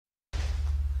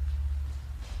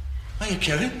Hiya,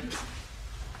 Kevin.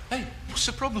 Hey, what's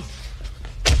the problem?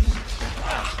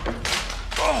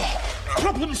 Oh,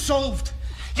 problem solved.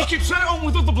 You keep right on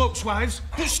with other blokes' wives,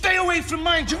 but stay away from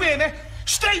mine, do you hear me?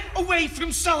 Stay away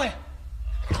from Sally.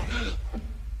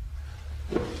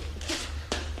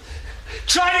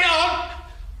 Tried it on!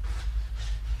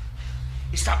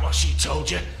 Is that what she told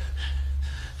you?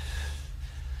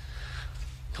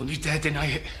 Don't you dare deny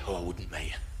it. Oh, I wouldn't,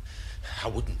 mate. I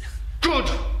wouldn't. Good!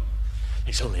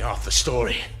 It's only half the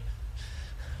story.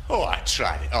 Oh, I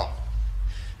tried it on.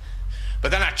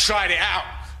 But then I tried it out.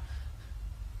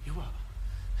 You what?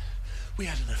 We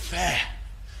had an affair.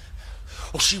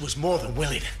 Oh, she was more than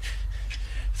willing.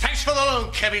 Thanks for the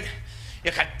loan, Kevin.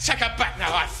 You can take her back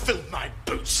now. I've filled my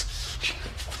boots.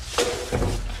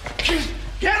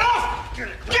 Get off! Get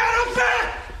up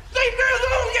there! Leave me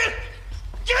alone!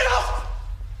 Get off!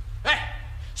 Hey,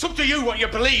 it's up to you what you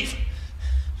believe.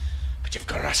 But you've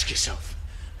got to ask yourself,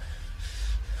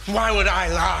 why would I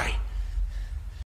lie?